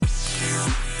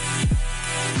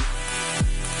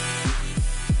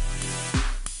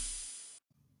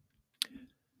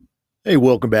Hey,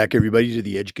 welcome back, everybody, to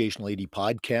the Educational AD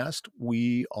podcast.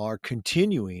 We are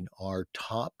continuing our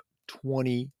top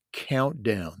 20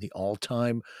 countdown, the all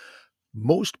time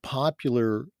most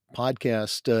popular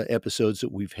podcast episodes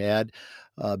that we've had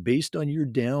based on your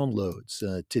downloads.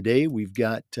 Today, we've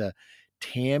got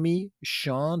Tammy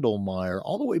Schondelmayer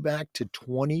all the way back to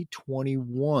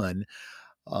 2021.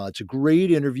 It's a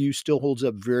great interview, still holds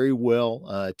up very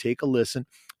well. Take a listen.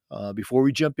 Before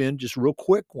we jump in, just real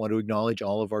quick, want to acknowledge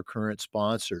all of our current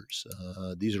sponsors.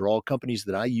 These are all companies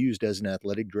that I used as an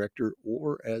athletic director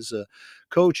or as a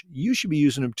coach. You should be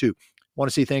using them too. Want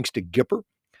to say thanks to Gipper,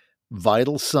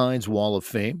 Vital Signs Wall of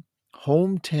Fame,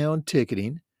 Hometown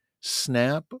Ticketing,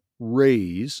 Snap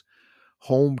Raise,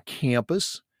 Home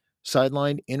Campus,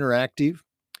 Sideline Interactive,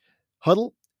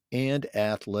 Huddle, and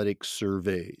Athletic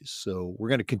Surveys. So we're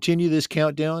going to continue this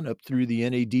countdown up through the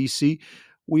NADC.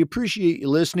 We appreciate you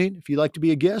listening. If you'd like to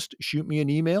be a guest, shoot me an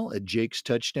email at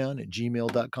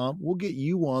jakestouchdown@gmail.com. We'll get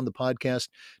you on the podcast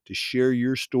to share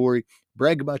your story,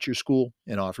 brag about your school,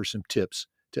 and offer some tips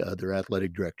to other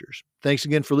athletic directors. Thanks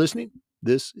again for listening.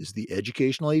 This is the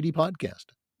Educational AD Podcast.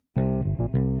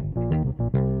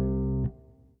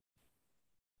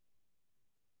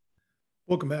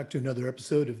 Welcome back to another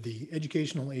episode of the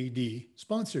Educational AD,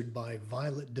 sponsored by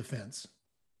Violet Defense.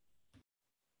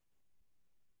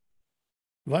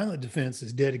 Violet Defense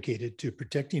is dedicated to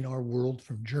protecting our world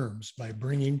from germs by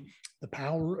bringing the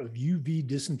power of UV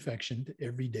disinfection to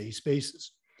everyday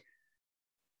spaces.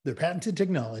 Their patented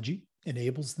technology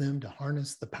enables them to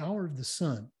harness the power of the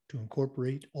sun to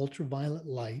incorporate ultraviolet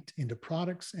light into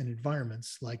products and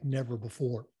environments like never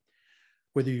before.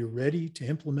 Whether you're ready to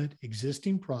implement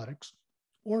existing products,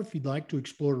 or if you'd like to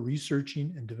explore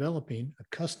researching and developing a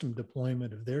custom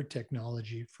deployment of their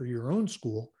technology for your own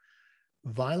school,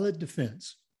 Violet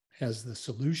Defense has the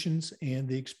solutions and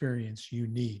the experience you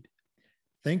need.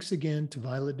 Thanks again to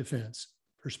Violet Defense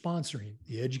for sponsoring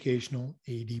the Educational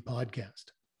AD Podcast.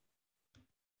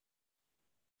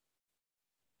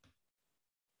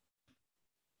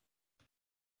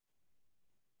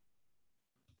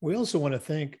 We also want to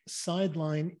thank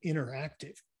Sideline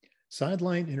Interactive.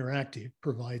 Sideline Interactive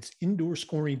provides indoor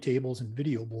scoring tables and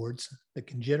video boards that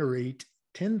can generate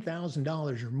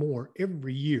 $10,000 or more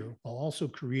every year while also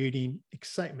creating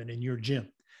excitement in your gym.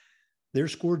 Their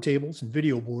score tables and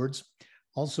video boards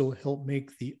also help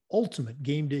make the ultimate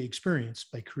game day experience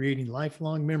by creating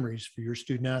lifelong memories for your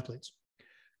student athletes.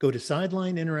 Go to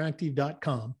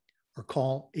sidelineinteractive.com or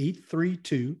call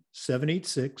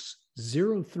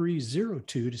 832-786-0302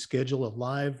 to schedule a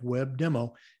live web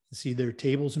demo and see their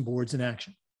tables and boards in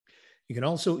action. You can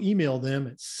also email them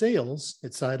at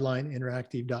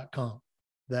sales@sidelineinteractive.com.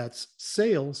 That's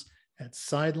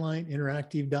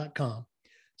sales@sidelineinteractive.com.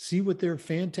 See what their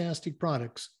fantastic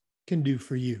products can do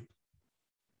for you.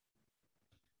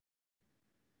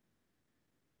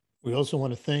 We also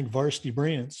want to thank Varsity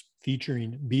Brands,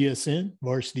 featuring BSN,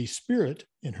 Varsity Spirit,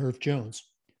 and Herff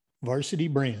Jones. Varsity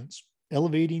Brands,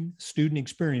 elevating student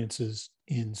experiences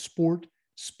in sport,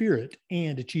 spirit,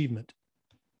 and achievement.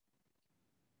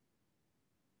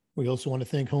 We also want to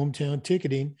thank Hometown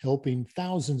Ticketing, helping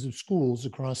thousands of schools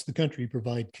across the country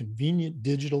provide convenient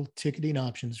digital ticketing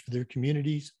options for their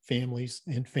communities, families,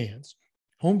 and fans.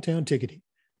 Hometown Ticketing,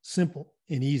 simple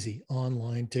and easy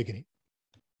online ticketing.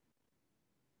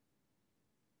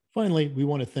 Finally, we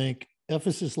want to thank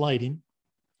Ephesus Lighting,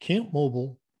 Camp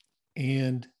Mobile,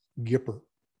 and Gipper.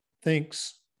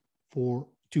 Thanks to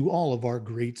all of our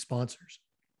great sponsors.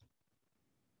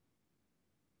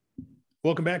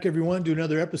 Welcome back, everyone, to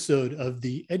another episode of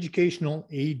the Educational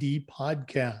AD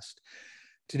Podcast.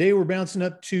 Today, we're bouncing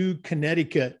up to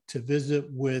Connecticut to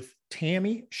visit with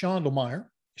Tammy Schondelmayer.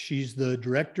 She's the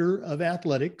Director of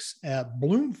Athletics at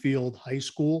Bloomfield High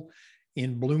School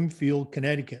in Bloomfield,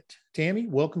 Connecticut. Tammy,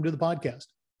 welcome to the podcast.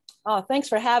 Oh, thanks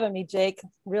for having me, Jake.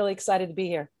 Really excited to be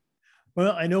here.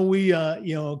 Well, I know we,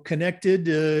 connected,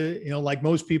 like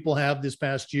most people have this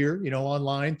past year,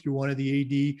 online through one of the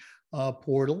AD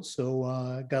portal. So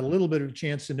got a little bit of a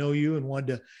chance to know you and wanted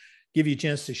to give you a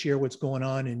chance to share what's going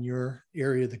on in your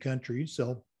area of the country.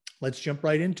 So let's jump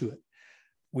right into it.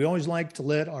 We always like to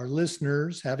let our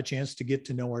listeners have a chance to get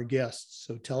to know our guests.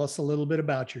 So tell us a little bit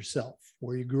about yourself,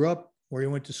 where you grew up, where you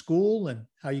went to school, and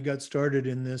how you got started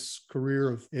in this career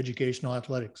of educational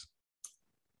athletics.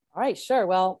 All right, sure.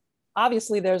 Well,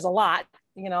 obviously there's a lot.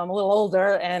 I'm a little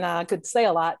older and I could say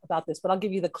a lot about this, but I'll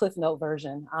give you the Cliff Note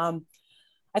version.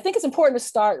 I think it's important to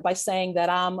start by saying that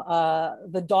I'm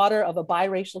the daughter of a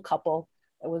biracial couple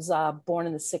that was born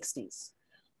in the 60s.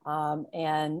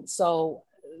 And so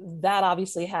that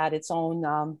obviously had its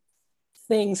own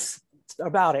things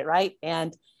about it, right?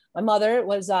 And My mother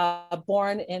was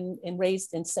born and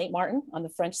raised in St. Martin on the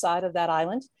French side of that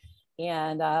island.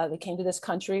 And they came to this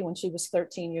country when she was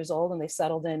 13 years old, and they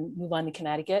settled in New London,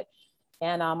 Connecticut.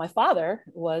 And my father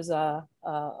was a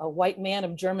white man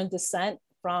of German descent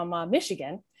from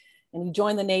Michigan. And he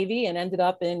joined the Navy and ended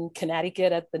up in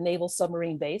Connecticut at the Naval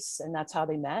Submarine Base. And that's how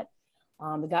they met.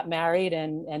 They got married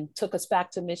and took us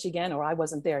back to Michigan, or I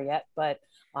wasn't there yet. But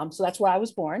so that's where I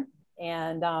was born.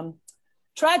 And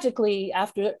tragically,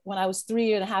 when I was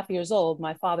 3.5 years old,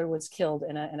 my father was killed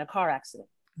in a car accident.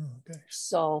 Oh, okay.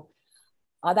 So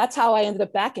that's how I ended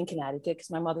up back in Connecticut, because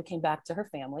my mother came back to her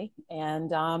family.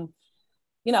 And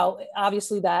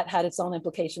obviously that had its own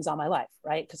implications on my life,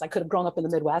 right? Because I could have grown up in the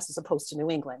Midwest as opposed to New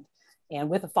England, and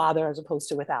with a father as opposed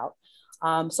to without.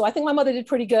 So I think my mother did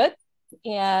pretty good.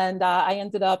 And I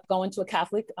ended up going to a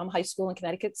Catholic high school in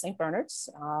Connecticut, St. Bernard's.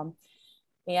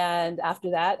 And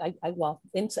after that,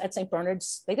 at St.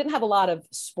 Bernard's, they didn't have a lot of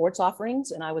sports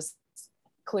offerings, and I was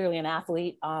clearly an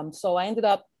athlete. So I ended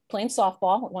up playing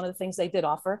softball, one of the things they did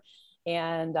offer,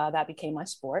 and that became my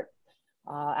sport.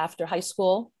 After high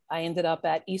school, I ended up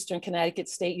at Eastern Connecticut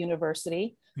State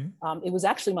University. It was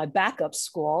actually my backup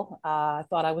school. I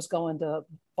thought I was going to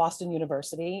Boston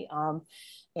University,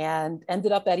 and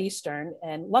ended up at Eastern.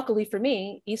 And luckily for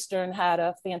me, Eastern had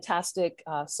a fantastic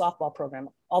softball program,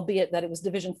 albeit that it was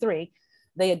Division III.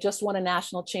 They had just won a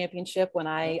national championship when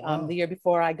the year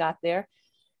before I got there.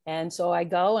 And so I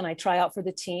go and I try out for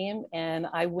the team, and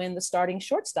I win the starting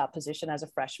shortstop position as a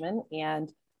freshman. And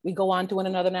we go on to win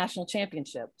another national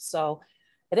championship. So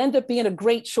it ended up being a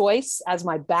great choice as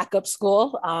my backup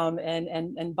school,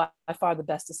 and by far the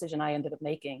best decision I ended up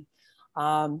making.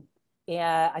 And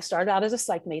I started out as a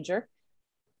psych major,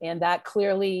 and that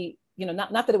clearly,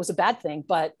 not that it was a bad thing,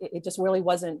 but it just really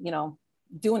wasn't,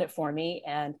 doing it for me.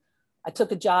 And I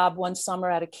took a job one summer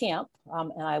at a camp,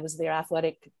 and I was their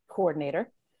athletic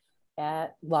coordinator, and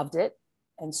loved it.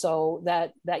 And so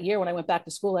that year when I went back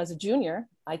to school as a junior,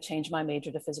 I changed my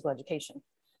major to physical education.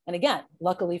 And again,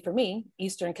 luckily for me,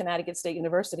 Eastern Connecticut State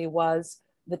University was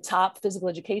the top physical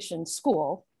education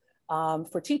school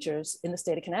for teachers in the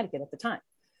state of Connecticut at the time.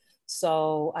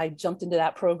 So I jumped into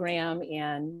that program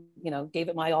and, gave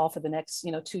it my all for the next,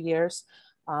 2 years,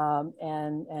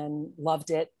 and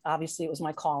loved it. Obviously, it was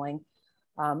my calling.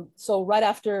 So right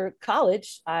after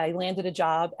college, I landed a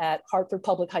job at Hartford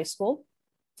Public High School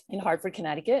in Hartford,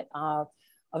 Connecticut, a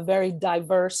very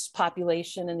diverse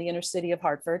population in the inner city of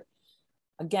Hartford.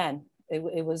 Again,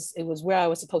 it was where I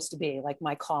was supposed to be, like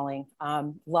my calling.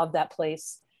 Loved that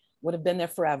place, would have been there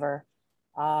forever.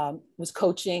 Was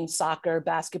coaching soccer,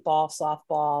 basketball,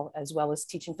 softball, as well as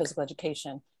teaching physical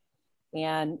education.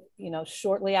 And,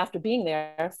 shortly after being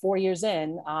there, 4 years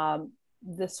in,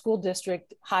 the school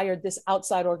district hired this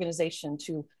outside organization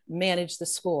to manage the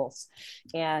schools.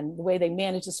 And the way they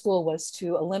managed the school was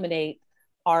to eliminate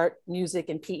art, music,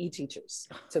 and PE teachers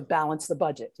to balance the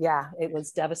budget. Yeah, it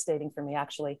was devastating for me,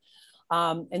 actually.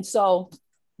 And so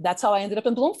that's how I ended up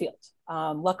in Bloomfield.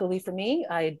 Luckily for me,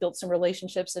 I had built some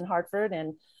relationships in Hartford,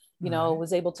 and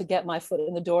was able to get my foot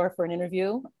in the door for an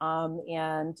interview,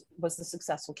 and was the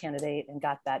successful candidate and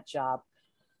got that job.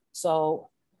 So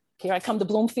here I come to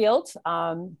Bloomfield.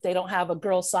 They don't have a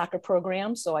girls soccer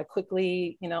program, so I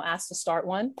quickly, asked to start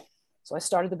one. So I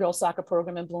started the girls soccer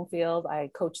program in Bloomfield.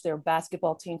 I coached their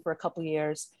basketball team for a couple of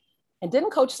years, and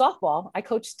didn't coach softball. I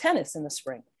coached tennis in the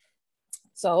spring.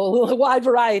 So a wide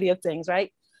variety of things,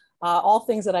 right? All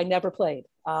things that I never played.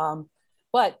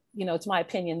 But, it's my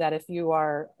opinion that if you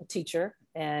are a teacher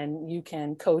and you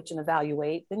can coach and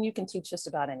evaluate, then you can teach just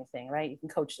about anything, right? You can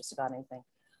coach just about anything.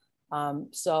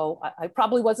 So I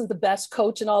probably wasn't the best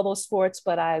coach in all those sports,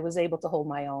 but I was able to hold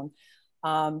my own.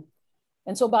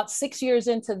 And so about 6 years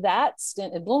into that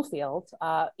stint at Bloomfield,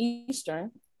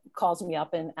 Eastern calls me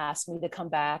up and asks me to come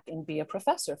back and be a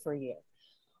professor for a year,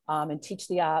 and teach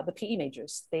the PE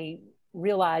majors. They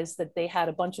realized that they had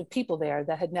a bunch of people there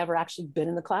that had never actually been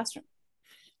in the classroom.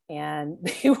 And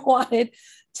they wanted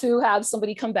to have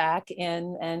somebody come back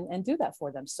and do that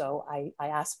for them. So I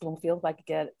asked Bloomfield if I could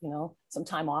get, some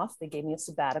time off. They gave me a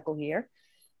sabbatical year,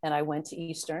 and I went to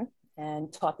Eastern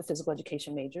and taught the physical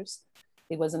education majors.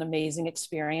 It was an amazing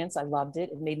experience. I loved it.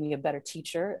 It made me a better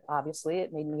teacher. Obviously,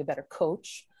 it made me a better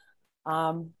coach.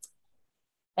 And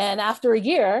after a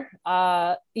year,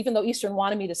 even though Eastern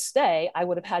wanted me to stay, I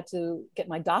would have had to get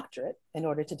my doctorate in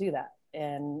order to do that.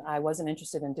 And I wasn't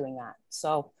interested in doing that.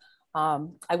 So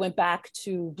I went back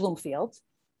to Bloomfield,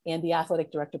 and the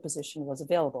athletic director position was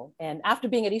available. And after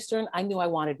being at Eastern, I knew I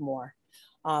wanted more.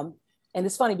 And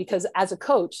it's funny because as a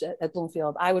coach at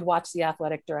Bloomfield, I would watch the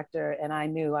athletic director and I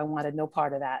knew I wanted no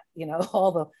part of that.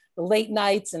 All the late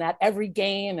nights and at every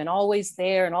game and always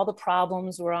there and all the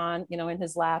problems were on, in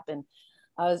his lap. And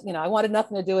I wanted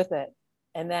nothing to do with it.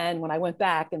 And then when I went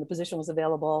back and the position was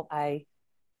available, I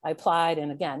applied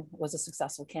and again was a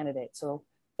successful candidate. So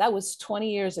that was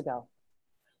 20 years ago.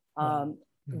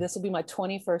 This will be my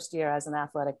 21st year as an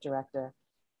athletic director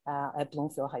at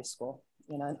Bloomfield High School,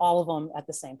 and all of them at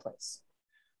the same place.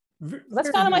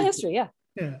 That's kind of my history. Yeah.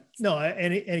 Yeah. No,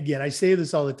 and again, I say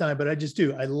this all the time, but I just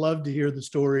do. I love to hear the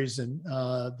stories and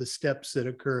the steps that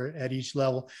occur at each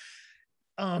level.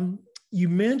 You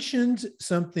mentioned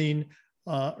something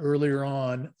earlier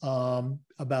on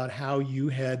about how you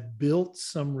had built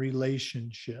some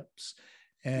relationships.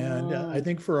 And I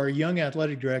think for our young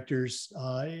athletic directors,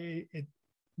 it's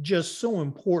just so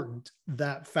important,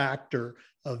 that factor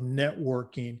of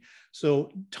networking.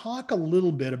 So talk a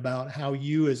little bit about how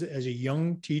you as a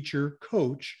young teacher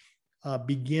coach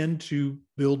begin to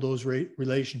build those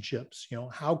relationships.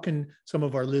 How can some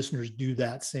of our listeners do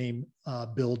that same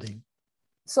building?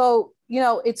 So,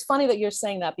 it's funny that you're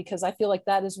saying that because I feel like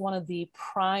that is one of the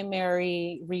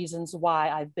primary reasons why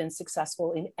I've been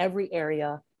successful in every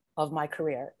area of my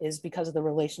career is because of the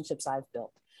relationships I've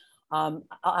built.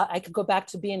 I could go back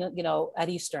to being, at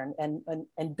Eastern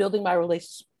and building my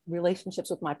relationships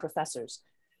with my professors.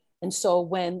 And so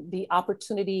when the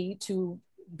opportunity to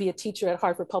be a teacher at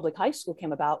Hartford Public High School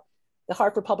came about, the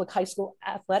Hartford Public High School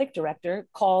athletic director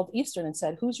called Eastern and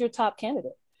said, "Who's your top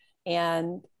candidate?"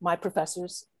 And my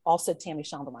professors all said Tammy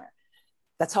Schondelmayer.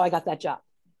 That's how I got that job.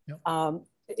 Yep.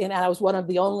 And I was one of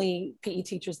the only PE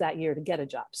teachers that year to get a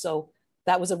job. So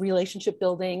that was a relationship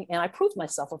building, and I proved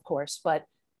myself, of course, but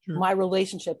sure, my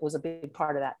relationship was a big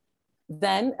part of that.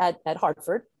 Then at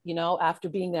Hartford, after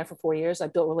being there for 4 years, I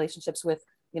built relationships with,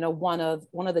 one of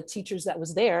the teachers that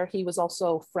was there. He was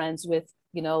also friends with,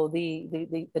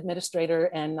 the administrator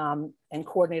and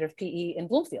coordinator of PE in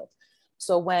Bloomfield.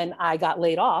 So when I got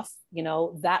laid off,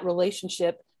 that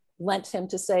relationship lent him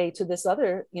to say to this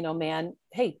other, man,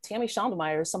 "Hey, Tammy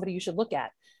Schondelmayer is somebody you should look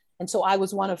at." And so I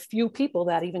was one of few people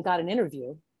that even got an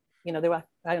interview. I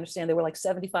understand there were like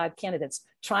 75 candidates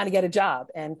trying to get a job.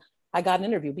 And I got an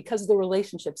interview because of the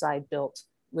relationships I had built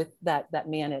with that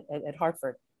man at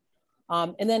Hartford.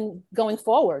 And then going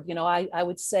forward, I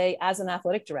would say as an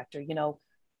athletic director,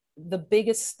 the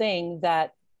biggest thing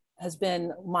that has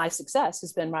been my success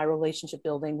has been my relationship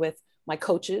building with my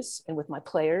coaches and with my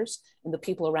players and the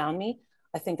people around me.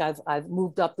 I think I've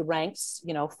moved up the ranks,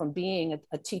 from being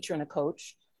a teacher and a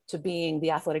coach to being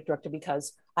the athletic director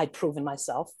because I'd proven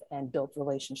myself and built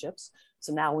relationships.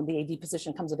 So now when the AD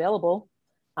position comes available,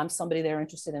 I'm somebody they're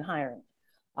interested in hiring.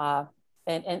 And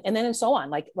then and so on.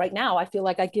 Like right now, I feel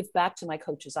like I give back to my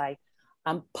coaches.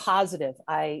 I'm positive.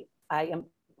 I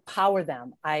empower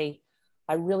them. I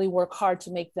really work hard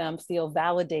to make them feel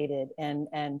validated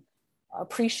and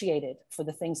appreciated for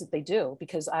the things that they do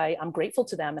because I'm grateful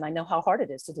to them and I know how hard it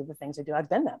is to do the things they do. I've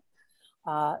been them.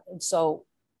 And so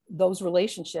those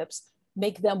relationships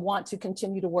make them want to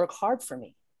continue to work hard for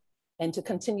me and to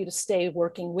continue to stay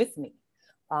working with me.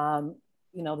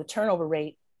 The turnover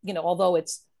rate, although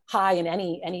it's high in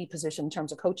any position in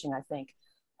terms of coaching, I think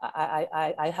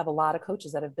I have a lot of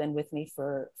coaches that have been with me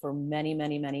for many,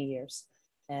 many, many years.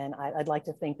 And I'd like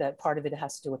to think that part of it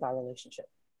has to do with our relationship.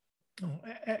 Oh,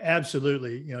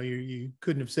 absolutely. You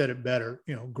couldn't have said it better.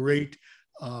 Great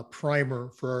primer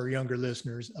for our younger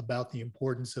listeners about the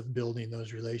importance of building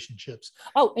those relationships.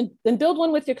 Oh, and then build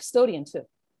one with your custodian too.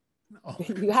 Oh,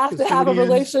 you have to have a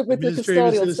relationship with your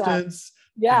custodial assistants. Staff.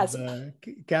 Yes. And,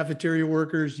 cafeteria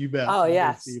workers, you bet. Oh,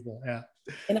 yes. People. Yeah.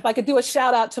 And if I could do a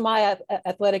shout out to my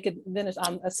athletic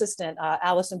assistant,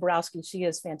 Allison Borowski, she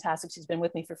is fantastic. She's been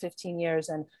with me for 15 years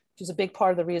and she's a big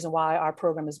part of the reason why our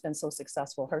program has been so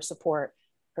successful. Her support,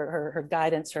 her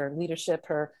guidance, her leadership,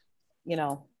 her,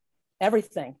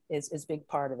 everything is big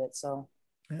part of it. So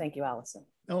thank you, Allison.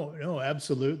 Oh, no,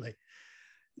 absolutely.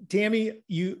 Tammy,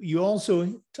 you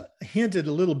also hinted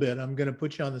a little bit, I'm going to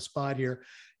put you on the spot here.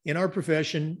 In our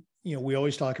profession, we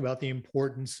always talk about the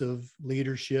importance of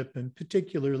leadership and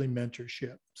particularly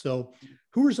mentorship. So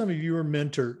who are some of your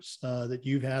mentors that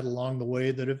you've had along the way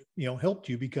that have, helped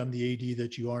you become the AD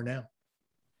that you are now?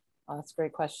 Oh, that's a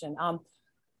great question. Well,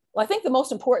 I think the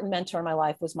most important mentor in my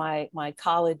life was my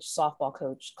college softball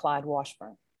coach, Clyde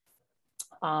Washburn.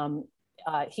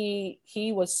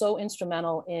 He was so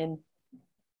instrumental in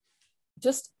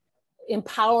just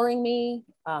empowering me.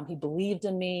 He believed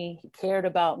in me. He cared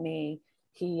about me.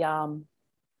 He saw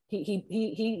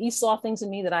things in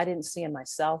me that I didn't see in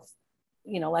myself.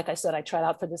 like I said, I tried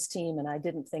out for this team and I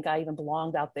didn't think I even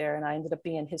belonged out there. And I ended up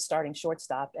being his starting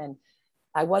shortstop. And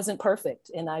I wasn't perfect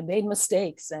and I made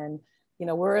mistakes. And,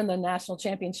 we're in the national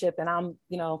championship and I'm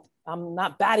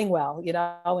not batting well,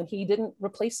 and he didn't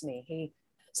replace me.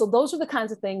 So those are the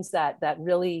kinds of things that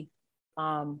really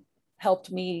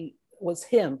helped me, was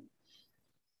him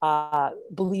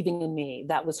believing in me.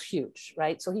 That was huge,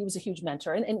 right? So he was a huge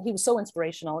mentor and he was so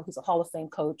inspirational. He's a Hall of Fame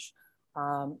coach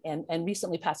and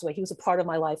recently passed away. He was a part of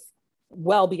my life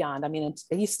well beyond. I mean,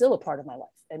 he's still a part of my life.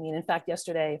 I mean, in fact,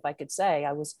 yesterday, if I could say,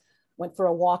 went for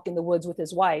a walk in the woods with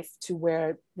his wife to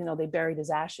where, they buried his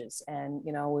ashes. And,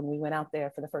 when we went out there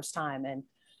for the first time and,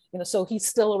 so he's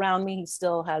still around me. He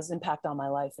still has impact on my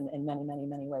life in many, many,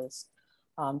 many ways.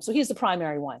 So he's the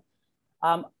primary one.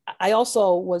 I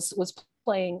also was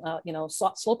playing,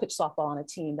 slow pitch softball on a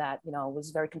team that,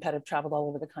 was very competitive, traveled all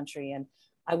over the country. And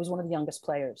I was one of the youngest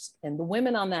players. And the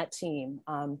women on that team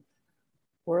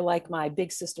were like my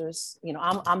big sisters.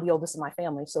 I'm the oldest in my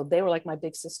family. So they were like my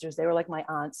big sisters. They were like my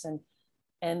aunts.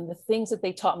 And the things that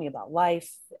they taught me about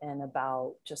life and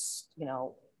about just,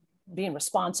 being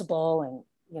responsible and,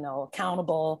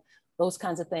 accountable, those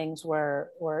kinds of things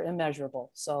were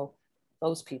immeasurable. So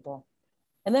those people.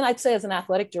 And then I'd say as an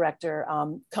athletic director,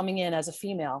 coming in as a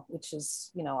female, which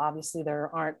is, obviously there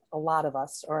aren't a lot of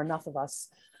us or enough of us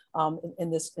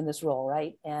in this role,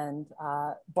 right? And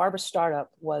Barbara Startup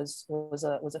was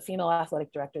a female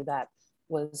athletic director that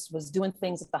was doing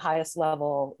things at the highest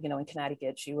level, in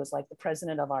Connecticut. She was like the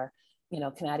president of our,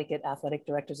 Connecticut Athletic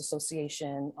Directors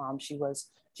Association.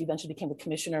 She eventually became the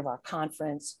commissioner of our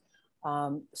conference.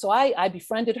 So I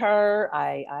befriended her.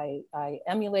 I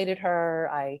emulated her.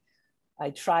 I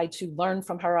tried to learn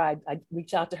from her. I'd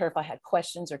reach out to her if I had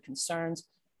questions or concerns,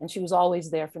 and she was always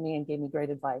there for me and gave me great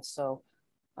advice. So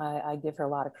I give her a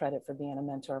lot of credit for being a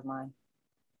mentor of mine.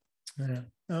 Yeah.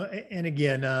 And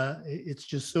again, it's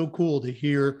just so cool to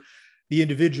hear the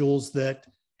individuals that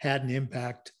had an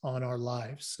impact on our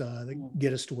lives that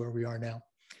get us to where we are now.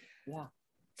 Yeah.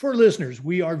 For listeners,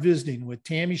 we are visiting with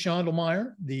Tammy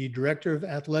Schondelmayer, the Director of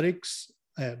Athletics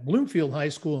at Bloomfield High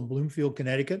School in Bloomfield,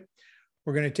 Connecticut.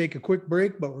 We're going to take a quick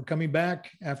break, but we're coming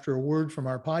back after a word from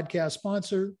our podcast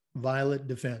sponsor, Violet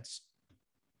Defense.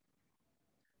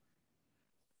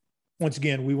 Once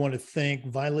again, we want to thank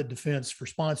Violet Defense for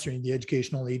sponsoring the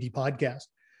Educational AD podcast.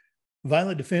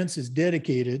 Violet Defense is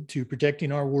dedicated to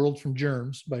protecting our world from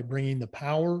germs by bringing the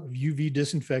power of UV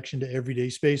disinfection to everyday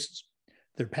spaces.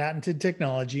 Their patented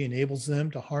technology enables them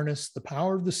to harness the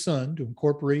power of the sun to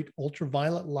incorporate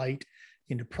ultraviolet light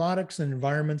into products and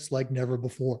environments like never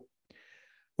before.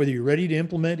 Whether you're ready to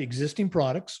implement existing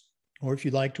products, or if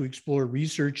you'd like to explore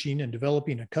researching and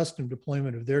developing a custom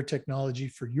deployment of their technology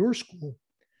for your school,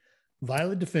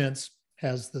 Violet Defense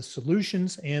has the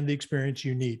solutions and the experience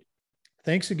you need.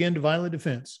 Thanks again to Violet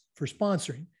Defense for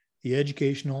sponsoring the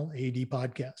Educational AD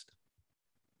podcast.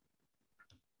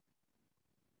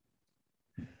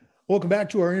 Welcome back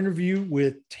to our interview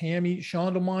with Tammy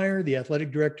Schondelmayer, the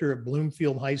athletic director at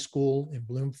Bloomfield High School in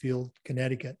Bloomfield,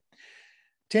 Connecticut.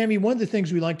 Tammy, one of the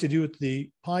things we like to do with the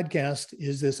podcast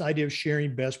is this idea of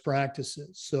sharing best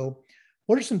practices. So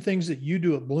what are some things that you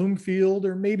do at Bloomfield,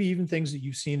 or maybe even things that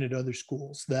you've seen at other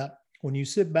schools that when you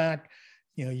sit back,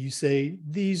 you say,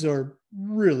 these are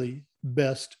really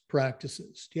best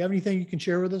practices? Do you have anything you can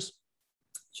share with us?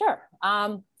 Sure.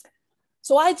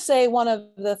 So I'd say one of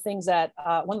the things that,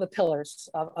 one of the pillars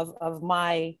of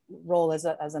my role as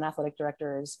an athletic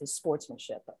director is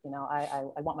sportsmanship. I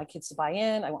want my kids to buy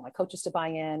in, I want my coaches to buy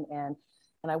in, and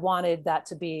I wanted that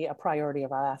to be a priority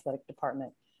of our athletic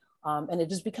department. And it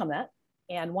has become that.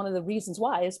 And one of the reasons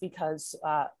why is because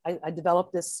I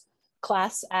developed this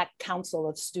class act council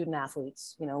of student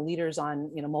athletes, leaders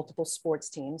on, multiple sports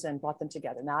teams, and brought them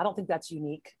together. Now, I don't think that's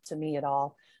unique to me at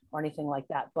all or anything like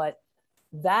that, but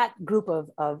that group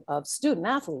of student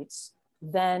athletes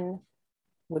then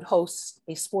would host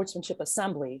a sportsmanship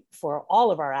assembly for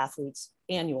all of our athletes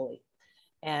annually.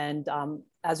 And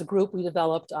as a group, we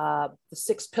developed the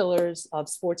 6 pillars of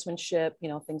sportsmanship,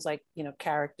 things like,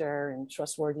 character and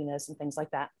trustworthiness and things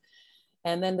like that.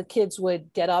 And then the kids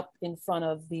would get up in front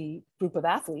of the group of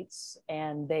athletes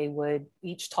and they would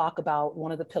each talk about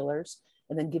one of the pillars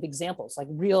and then give examples, like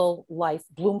real life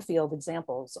Bloomfield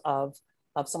examples of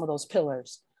some of those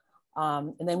pillars.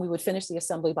 And then we would finish the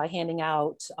assembly by handing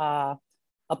out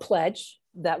a pledge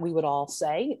that we would all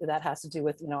say that has to do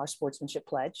with, our sportsmanship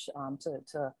pledge,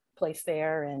 to play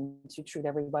fair and to treat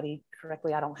everybody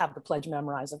correctly. I don't have the pledge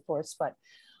memorized, of course, but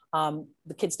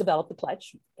the kids developed the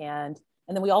pledge. And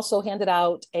then we also handed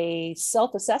out a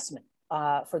self-assessment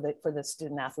for the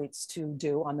student athletes to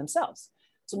do on themselves.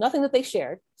 So nothing that they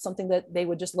shared, something that they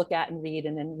would just look at and read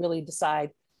and then really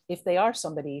decide if they are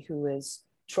somebody who is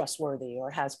trustworthy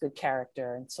or has good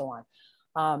character and so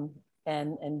on.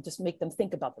 And just make them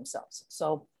think about themselves.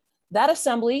 So that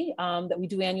assembly that we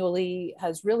do annually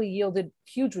has really yielded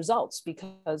huge results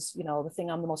because, the thing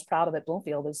I'm the most proud of at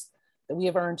Bloomfield is that we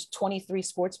have earned 23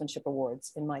 sportsmanship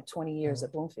awards in my 20 years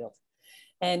at Bloomfield.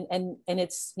 And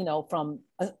it's, from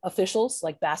officials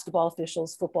like basketball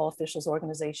officials, football officials,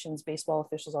 organizations, baseball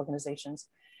officials, organizations.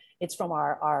 It's from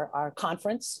our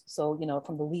conference. So,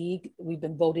 from the league, we've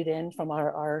been voted in from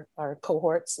our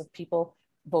cohorts of people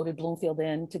voted Bloomfield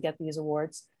in to get these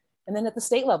awards. And then at the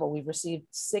state level, we've received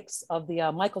 6 of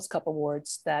the Michaels Cup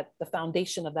Awards that the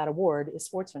foundation of that award is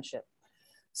sportsmanship.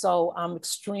 So I'm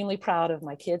extremely proud of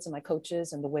my kids and my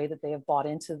coaches and the way that they have bought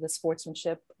into the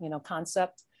sportsmanship,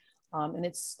 concept. And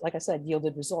it's, like I said,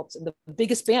 yielded results. And the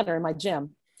biggest banner in my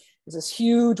gym is this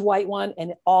huge white one,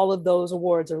 and all of those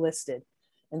awards are listed.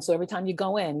 And so every time you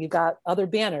go in, you've got other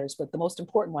banners, but the most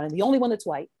important one, and the only one that's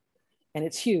white, and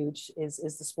it's huge, is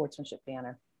the sportsmanship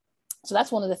banner. So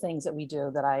that's one of the things that we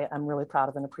do that I'm really proud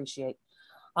of and appreciate.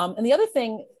 And the other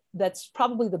thing that's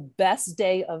probably the best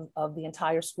day of the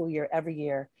entire school year every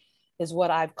year is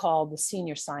what I've called the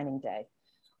senior signing day.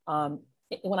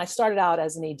 When I started out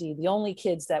as an AD, the only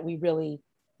kids that we really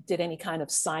did any kind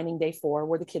of signing day for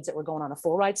were the kids that were going on a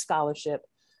full ride scholarship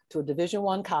to a Division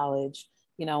I college,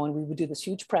 and we would do this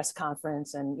huge press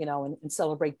conference and, and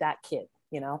celebrate that kid,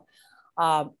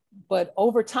 but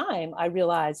over time, I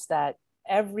realized that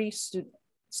every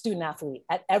student athlete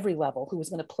at every level who was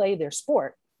going to play their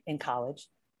sport in college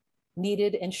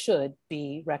needed and should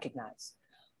be recognized.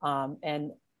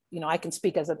 And I can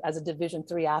speak as a Division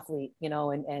III athlete,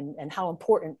 and how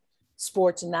important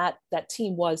sports and that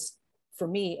team was for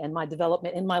me and my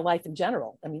development in my life in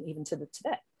general. I mean, even to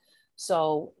today.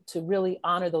 So to really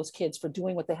honor those kids for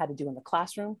doing what they had to do in the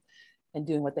classroom and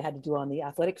doing what they had to do on the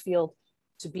athletic field,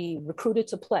 to be recruited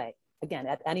to play again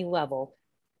at any level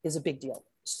is a big deal.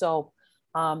 So,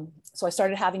 so I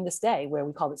started having this day where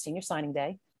we called it Senior Signing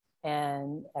Day.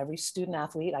 And every student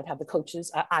athlete, I'd have the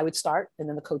coaches, I would start, and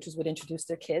then the coaches would introduce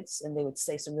their kids and they would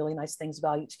say some really nice things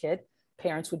about each kid.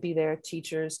 Parents would be there,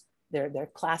 teachers, their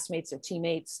classmates, their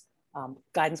teammates,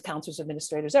 guidance counselors,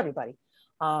 administrators, everybody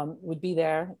would be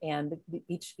there. And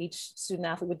each student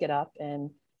athlete would get up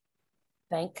and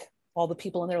thank all the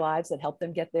people in their lives that helped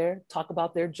them get there, talk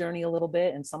about their journey a little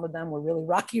bit. And some of them were really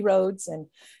rocky roads and,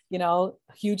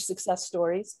 huge success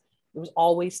stories. There was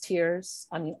always tears.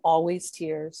 I mean, always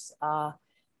tears,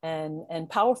 and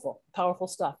powerful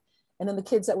stuff. And then the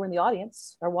kids that were in the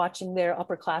audience are watching their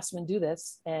upperclassmen do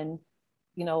this and,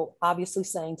 obviously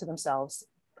saying to themselves,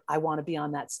 I want to be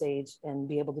on that stage and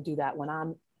be able to do that when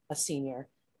I'm a senior.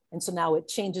 And so now it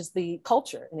changes the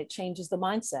culture and it changes the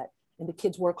mindset, and the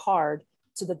kids work hard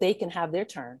so that they can have their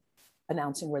turn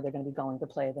announcing where they're going to be going to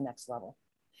play at the next level.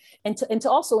 And to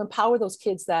also empower those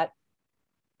kids that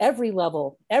every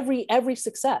level, every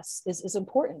success is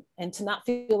important, and to not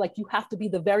feel like you have to be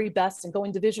the very best and go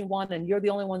in Division I and you're the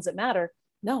only ones that matter.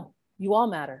 No, you all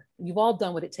matter. You've all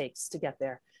done what it takes to get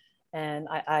there. And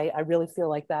I really feel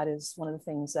like that is one of the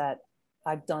things that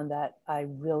I've done that I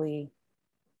really,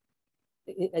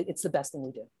 it's the best thing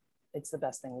we do. It's the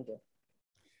best thing we do.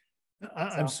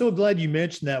 I'm so glad you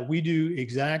mentioned that. We do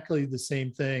exactly the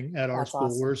same thing at our school.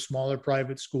 Awesome. We're a smaller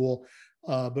private school,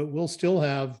 but we'll still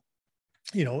have,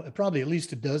 probably at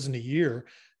least a dozen a year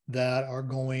that are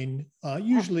going,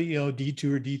 usually, D2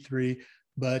 or D3,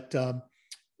 but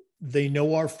they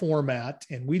know our format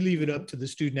and we leave it up to the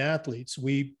student athletes.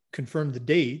 We confirm the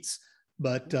dates,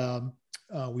 but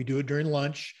we do it during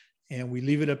lunch. And we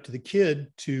leave it up to the kid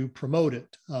to promote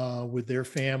it with their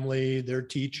family, their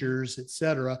teachers, et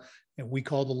cetera. And we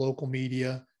call the local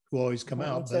media who always come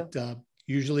out. But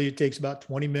usually it takes about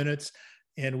 20 minutes.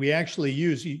 And we actually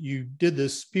use, you did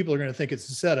this, people are going to think it's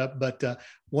a setup, but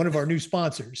one of our new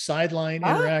sponsors, Sideline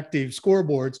Interactive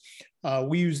Scoreboards,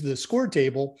 we use the score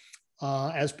table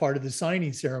as part of the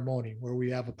signing ceremony, where we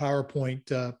have a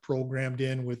PowerPoint programmed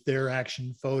in with their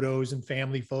action photos and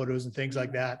family photos and things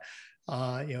like that.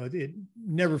 It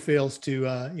never fails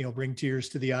to, bring tears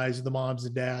to the eyes of the moms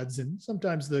and dads, and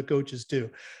sometimes the coaches too.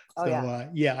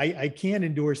 I can't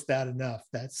endorse that enough,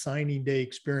 that signing day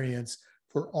experience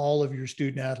for all of your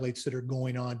student athletes that are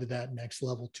going on to that next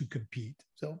level to compete.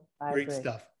 So great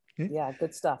stuff. Yeah,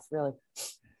 good stuff, really.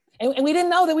 And we didn't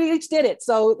know that we each did it.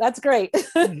 So that's great.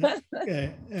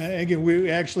 Again, we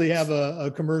actually have a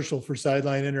commercial for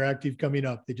Sideline Interactive coming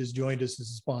up. They just joined us as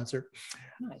a sponsor.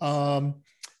 Nice.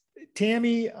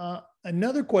 Tammy,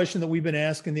 another question that we've been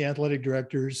asking the athletic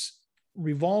directors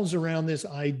revolves around this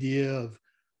idea of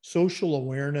social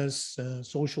awareness,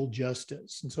 social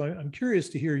justice. And so I'm curious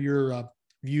to hear your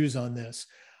views on this.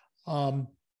 Um,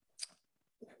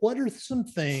 what are some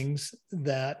things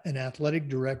that an athletic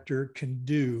director can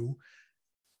do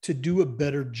a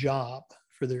better job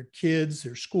for their kids,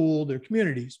 their school, their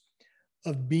communities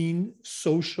of being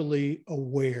socially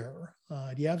aware?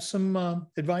 Do you have some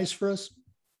advice for us?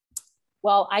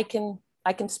 Well, I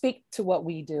can speak to what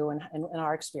we do and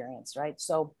our experience, right?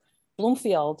 So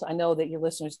Bloomfield, I know that your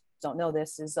listeners don't know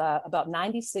this, is about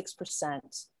 96%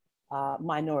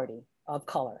 minority of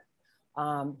color.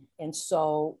 And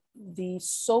so the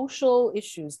social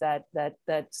issues that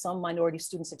some minority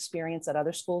students experience at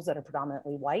other schools that are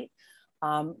predominantly white,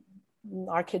 um,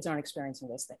 our kids aren't experiencing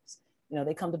those things. You know,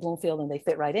 they come to Bloomfield and they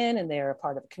fit right in, and they're a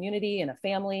part of a community and a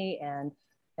family, and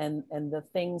the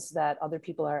things that other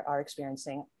people are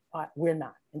experiencing, we're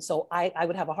not. And so I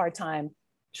would have a hard time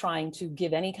trying to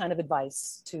give any kind of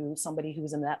advice to somebody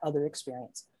who's in that other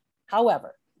experience.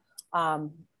 However,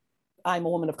 I'm a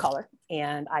woman of color,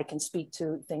 and I can speak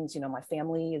to things. You know, my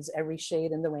family is every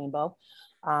shade in the rainbow.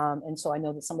 And so I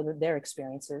know that some of their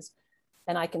experiences,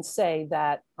 and I can say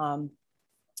that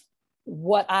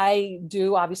what I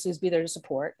do obviously is be there to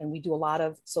support. And we do a lot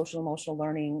of social emotional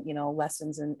learning, you know,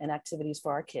 lessons and activities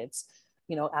for our kids,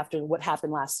 you know, after what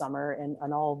happened last summer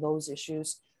and all those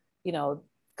issues, you know,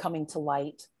 coming to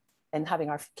light and having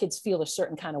our kids feel a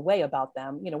certain kind of way about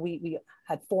them. You know, we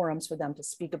had forums for them to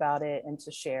speak about it and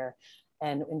to share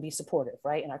and be supportive,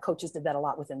 right? And our coaches did that a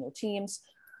lot within their teams.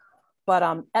 But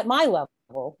at my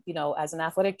level, you know, as an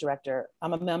athletic director,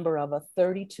 I'm a member of a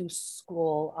 32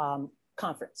 school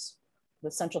conference. The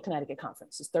Central Connecticut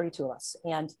Conference. There's 32 of us.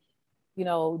 And, you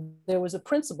know, there was a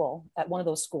principal at one of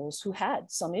those schools who had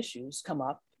some issues come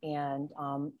up, and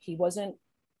he wasn't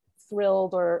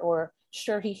thrilled or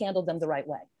sure he handled them the right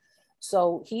way.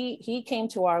 So he came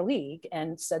to our league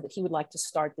and said that he would like to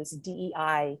start this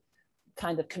DEI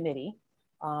kind of committee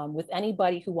with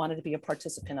anybody who wanted to be a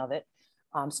participant of it,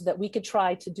 so that we could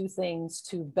try to do things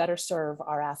to better serve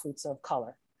our athletes of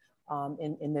color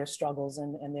in their struggles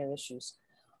and their issues.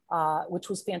 Which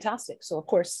was fantastic. So of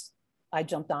course I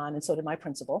jumped on, and so did my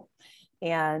principal.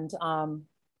 And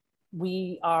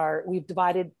we've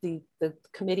divided the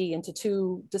committee into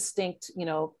two distinct, you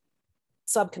know,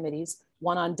 subcommittees,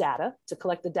 one on data to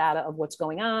collect the data of what's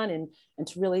going on and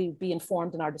to really be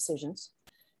informed in our decisions.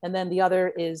 And then the other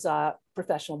is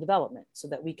professional development, so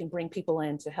that we can bring people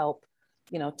in to help,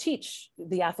 you know, teach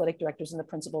the athletic directors and the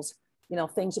principals, you know,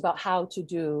 things about how to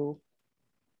do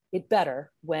it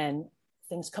better when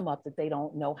things come up that they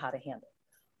don't know how to handle,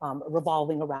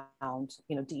 revolving around,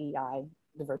 you know, DEI,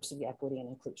 diversity, equity, and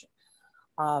inclusion.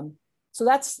 So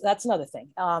that's another thing.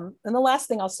 And the last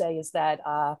thing I'll say is that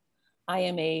I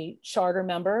am a charter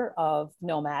member of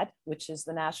NOMAD, which is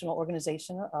the National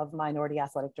Organization of Minority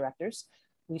Athletic Directors.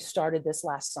 We started this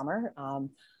last summer.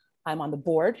 I'm on the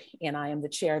board, and I am the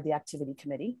chair of the activity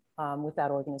committee with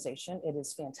that organization. It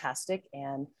is fantastic,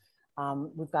 and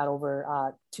we've got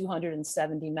over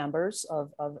 270 members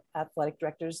of athletic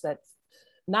directors, that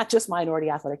not just minority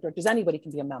athletic directors, anybody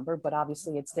can be a member, but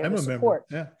obviously it's there to support.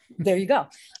 Yeah. There you go.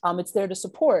 It's there to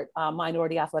support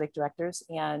minority athletic directors.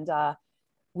 And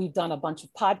we've done a bunch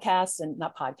of podcasts and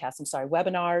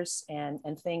webinars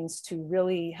and things to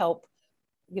really help,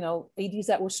 you know, ADs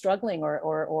that were struggling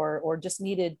or just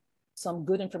needed some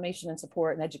good information and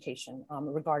support and education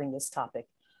regarding this topic.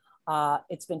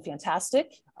 It's been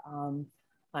fantastic.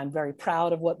 I'm very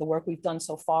proud of the work we've done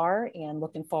so far, and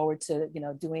looking forward to, you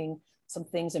know, doing some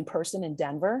things in person in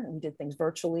Denver. And we did things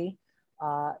virtually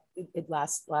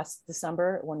last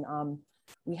December when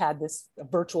we had this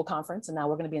virtual conference, and now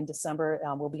we're going to be in December.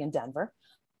 We'll be in Denver.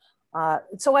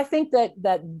 So I think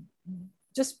that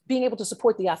just being able to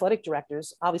support the athletic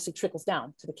directors obviously trickles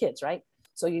down to the kids, right?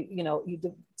 So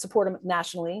you support them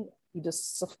nationally, you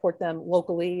just support them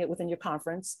locally within your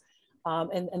conference.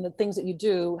 And the things that you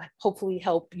do hopefully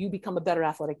help you become a better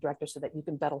athletic director, so that you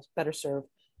can better serve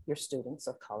your students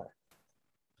of color.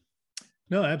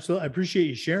 No, absolutely. I appreciate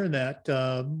you sharing that.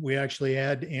 We actually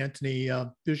had Anthony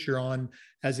Fisher on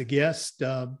as a guest,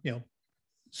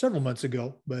 several months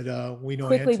ago, but we know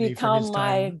quickly Anthony become from his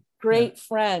time. my great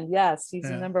friend. Yes, he's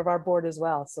a member of our board as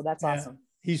well. So that's awesome.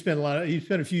 He spent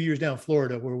a few years down in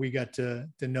Florida, where we got to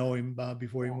know him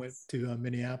before he went to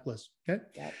Minneapolis. Okay.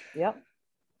 Yep.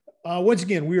 Once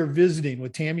again, we are visiting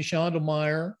with Tammy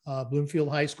Schondelmayer, Bloomfield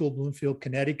High School, Bloomfield,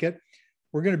 Connecticut.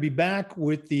 We're going to be back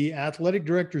with the Athletic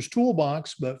Director's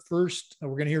Toolbox, but first, we're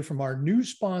going to hear from our new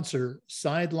sponsor,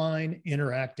 Sideline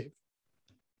Interactive.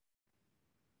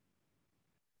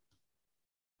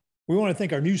 We want to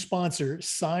thank our new sponsor,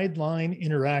 Sideline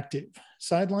Interactive.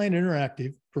 Sideline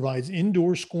Interactive provides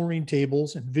indoor scoring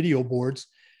tables and video boards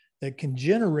that can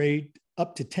generate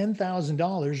up to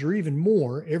 $10,000 or even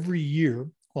more every year,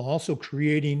 while also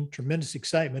creating tremendous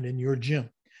excitement in your gym.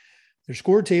 Their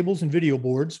score tables and video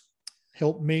boards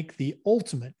help make the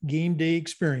ultimate game day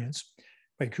experience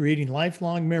by creating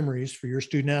lifelong memories for your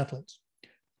student athletes.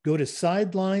 Go to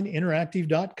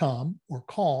sidelineinteractive.com or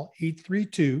call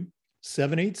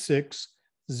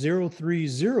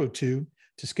 832-786-0302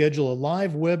 to schedule a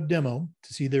live web demo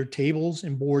to see their tables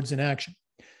and boards in action.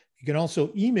 You can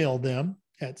also email them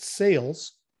at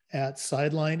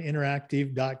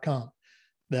sales@sidelineinteractive.com.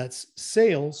 That's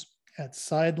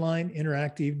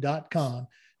sales@sidelineinteractive.com.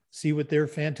 See what their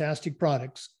fantastic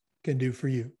products can do for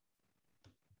you.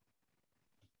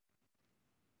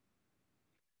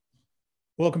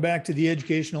 Welcome back to the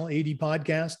Educational AD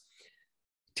Podcast.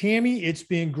 Tammy, it's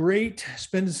been great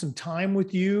spending some time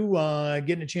with you,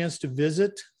 getting a chance to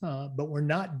visit, but we're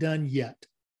not done yet.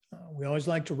 We always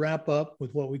like to wrap up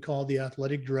with what we call the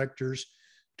athletic director's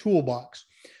toolbox.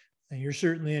 And you're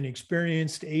certainly an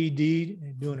experienced AD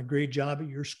and doing a great job at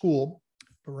your school.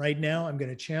 But right now, I'm going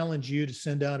to challenge you to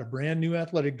send out a brand new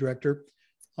athletic director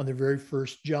on their very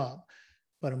first job.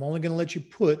 But I'm only going to let you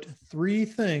put 3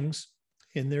 things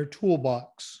in their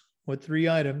toolbox. What 3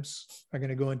 items are going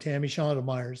to go in Tammy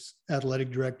Schondelmayer's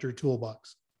athletic director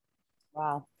toolbox?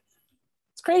 Wow.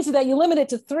 It's crazy that you limit it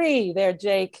to 3 there,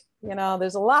 Jake. You know,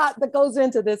 there's a lot that goes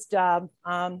into this job.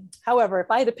 However, if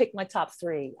I had to pick my top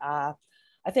 3, I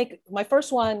think my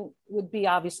first one would be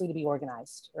obviously to be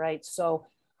organized, right? So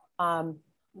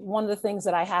one of the things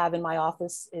that I have in my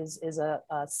office is a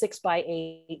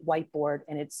 6x8 whiteboard,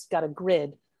 and it's got a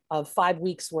grid of 5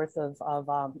 weeks worth of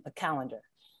a calendar.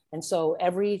 And so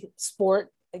every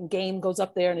sport and game goes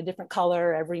up there in a different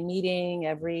color. Every meeting,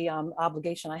 every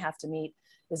obligation I have to meet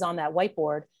is on that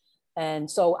whiteboard. And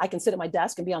so I can sit at my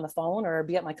desk and be on the phone or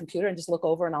be at my computer and just look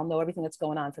over, and I'll know everything that's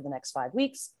going on for the next 5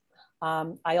 weeks.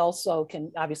 I also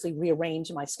can obviously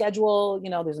rearrange my schedule. You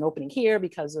know, there's an opening here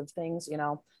because of things, you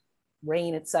know,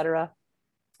 rain, et cetera.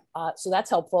 So that's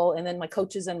helpful. And then my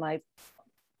coaches and my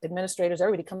administrators,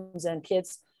 everybody comes in,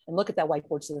 kids, and look at that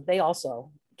whiteboard so that they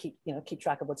also keep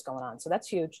track of what's going on. So that's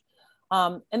huge.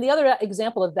 And the other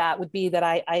example of that would be that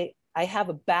I have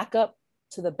a backup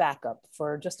to the backup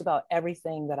for just about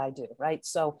everything that I do, right?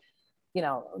 So, you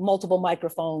know, multiple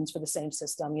microphones for the same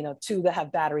system, you know, 2 that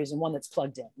have batteries and 1 that's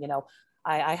plugged in. You know,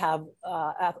 I have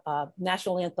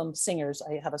national anthem singers.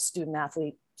 I have a student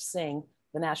athlete sing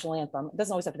the national anthem. It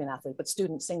doesn't always have to be an athlete, but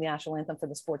students sing the national anthem for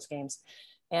the sports games.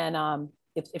 And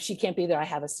if she can't be there, I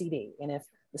have a CD. And if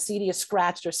the CD is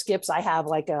scratched or skips, I have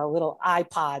like a little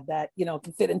iPod that, you know,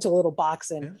 can fit into a little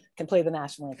box and can play the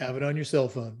national anthem. Have it on your cell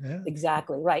phone. Yeah.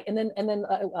 Exactly. Right. And then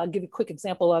I'll give you a quick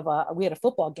example of, we had a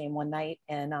football game one night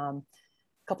and a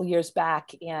couple years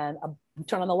back, and I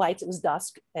turned on the lights. It was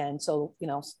dusk. And so, you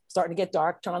know, starting to get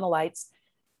dark, turn on the lights.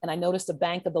 And I noticed a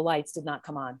bank of the lights did not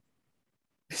come on.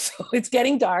 So it's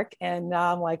getting dark, and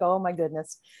I'm like, oh my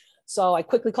goodness. So I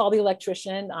quickly called the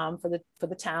electrician for the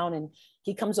town, and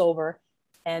he comes over.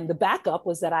 And the backup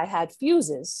was that I had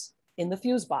fuses in the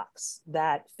fuse box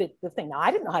that fit the thing. Now, I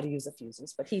didn't know how to use the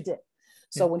fuses, but he did.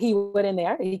 So when he went in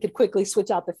there, he could quickly switch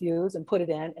out the fuse and put it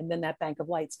in. And then that bank of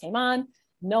lights came on.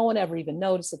 No one ever even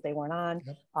noticed that they weren't on.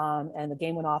 And the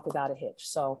game went off without a hitch.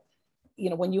 So, you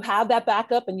know, when you have that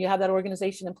backup and you have that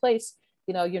organization in place,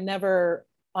 you know, you're never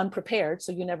unprepared.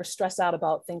 So you never stress out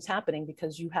about things happening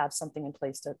because you have something in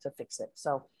place to fix it.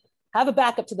 So have a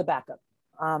backup to the backup.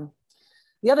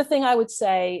 The other thing I would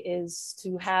say is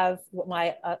to have what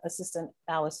my assistant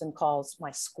Allison calls my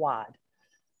squad.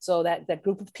 So that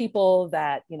group of people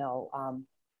that, you know,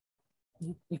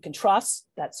 you can trust,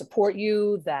 that support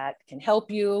you, that can help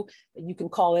you, that you can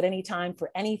call at any time for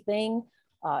anything,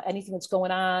 anything that's going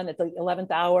on at the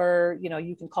 11th hour. You know,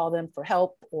 you can call them for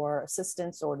help or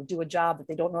assistance or to do a job that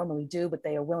they don't normally do, but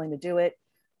they are willing to do it.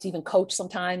 To even coach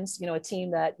sometimes, you know, a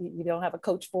team that you don't have a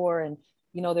coach for and,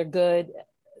 you know, they're good.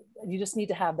 You just need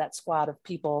to have that squad of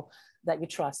people that you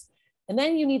trust. And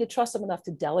then you need to trust them enough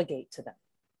to delegate to them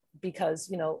because,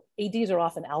 you know, ADs are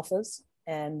often alphas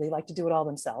and they like to do it all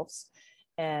themselves.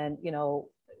 And, you know,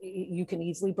 you can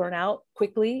easily burn out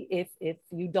quickly if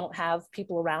you don't have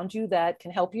people around you that can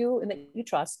help you and that you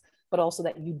trust, but also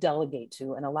that you delegate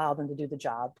to and allow them to do the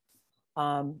job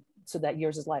so that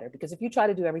yours is lighter. Because if you try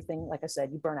to do everything, like I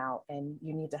said, you burn out and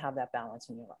you need to have that balance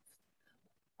in your life.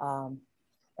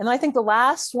 And I think the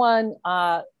last one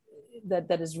that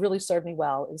has really served me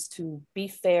well is to be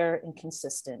fair and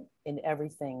consistent in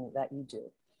everything that you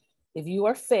do. If you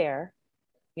are fair,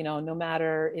 you know, no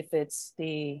matter if it's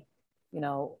the You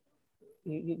know,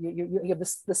 you have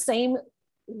the same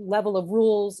level of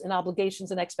rules and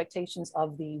obligations and expectations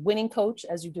of the winning coach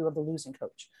as you do of the losing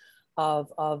coach,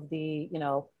 of the, you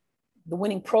know, the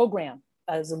winning program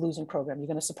as a losing program. You're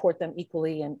going to support them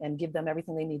equally and give them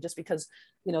everything they need. Just because,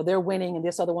 you know, they're winning and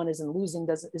this other one isn't losing,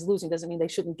 doesn't mean they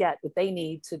shouldn't get what they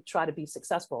need to try to be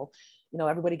successful. You know,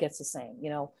 everybody gets the same.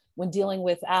 You know, when dealing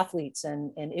with athletes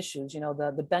and issues, you know,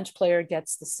 the bench player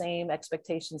gets the same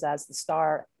expectations as the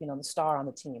star, you know, the star on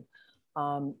the team.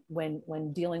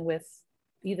 When dealing with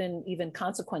even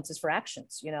consequences for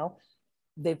actions, you know,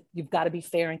 you've got to be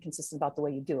fair and consistent about the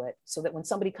way you do it, so that when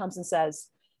somebody comes and says,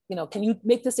 you know, can you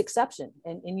make this exception?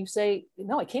 And you say,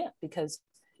 no, I can't, because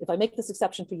if I make this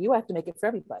exception for you, I have to make it for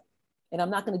everybody. And I'm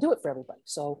not going to do it for everybody.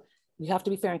 So you have to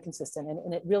be fair and consistent.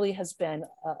 And it really has been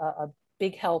a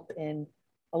big help in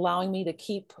allowing me to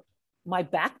keep my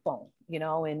backbone, you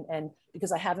know, and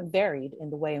because I haven't varied in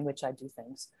the way in which I do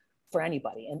things for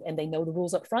anybody. And they know the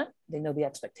rules up front, they know the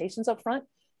expectations up front.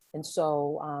 And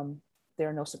so there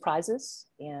are no surprises.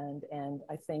 And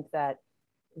I think that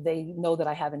they know that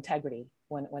I have integrity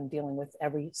when dealing with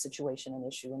every situation and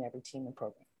issue in every team and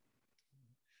program.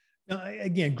 Now,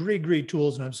 again, great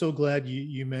tools. And I'm so glad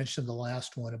you mentioned the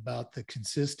last one about the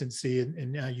consistency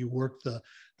and how you work the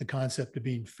concept of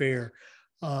being fair.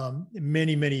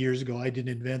 Many years ago, I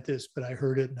didn't invent this, but I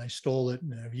heard it and I stole it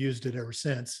and I've used it ever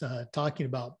since, talking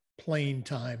about playing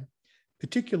time,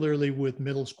 particularly with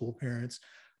middle school parents.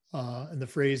 And the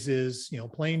phrase is, you know,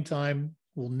 playing time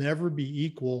will never be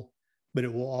equal, but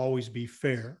it will always be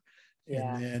fair.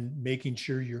 Yeah. And then making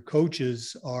sure your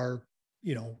coaches are,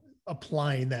 you know,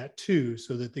 applying that too,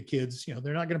 so that the kids, you know,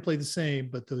 they're not going to play the same,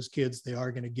 but those kids, they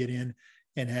are going to get in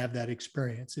and have that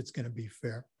experience. It's going to be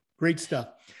fair. Great stuff.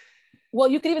 Well,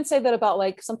 you could even say that about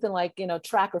like something like, you know,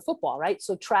 track or football, right?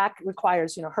 So track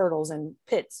requires, you know, hurdles and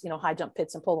pits, you know, high jump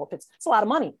pits and pole vault pits. It's a lot of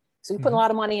money. So you put a lot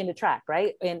of money into track,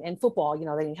 right? And football, you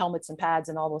know, they need helmets and pads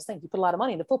and all those things. You put a lot of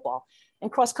money into football,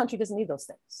 and cross country doesn't need those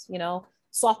things. You know,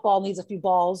 softball needs a few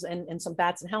balls and some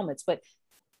bats and helmets. But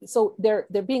so they're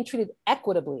being treated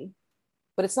equitably,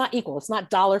 but it's not equal. It's not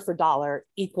dollar for dollar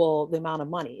equal the amount of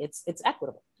money. It's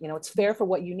equitable. You know, it's fair for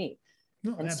what you need.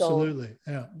 No, and absolutely.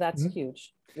 So yeah. That's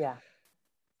huge. Yeah.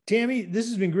 Tammy, this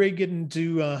has been great getting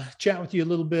to chat with you a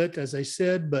little bit, as I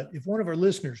said, but if one of our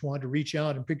listeners wanted to reach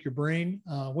out and pick your brain,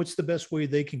 what's the best way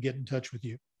they can get in touch with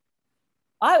you?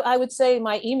 I would say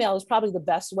my email is probably the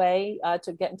best way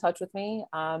to get in touch with me.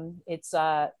 It's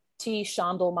T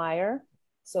Schondelmayer.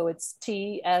 So it's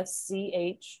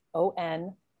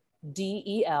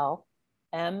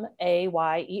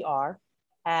TSCHONDELMAYER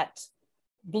at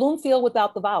Bloomfield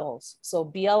without the vowels. So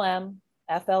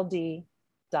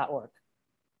BLMFLD.org.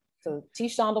 So T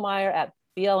Schondelmayer at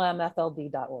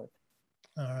BLMFLD.org.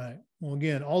 All right. Well,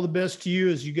 again, all the best to you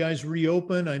as you guys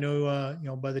reopen. I know, you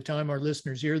know, by the time our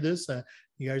listeners hear this,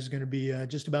 you guys are going to be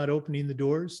just about opening the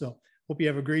doors. So hope you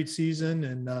have a great season.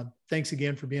 And thanks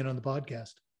again for being on the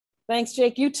podcast. Thanks,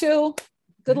 Jake. You too.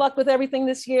 Good luck with everything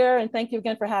this year. And thank you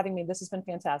again for having me. This has been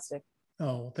fantastic.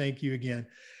 Oh, thank you again.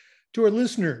 To our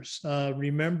listeners,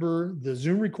 remember the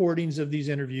Zoom recordings of these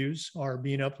interviews are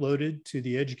being uploaded to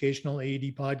the Educational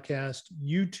AED Podcast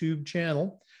YouTube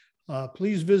channel.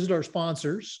 Please visit our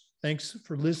sponsors. Thanks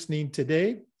for listening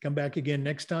today. Come back again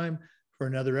next time for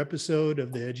another episode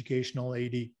of the Educational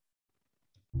AED.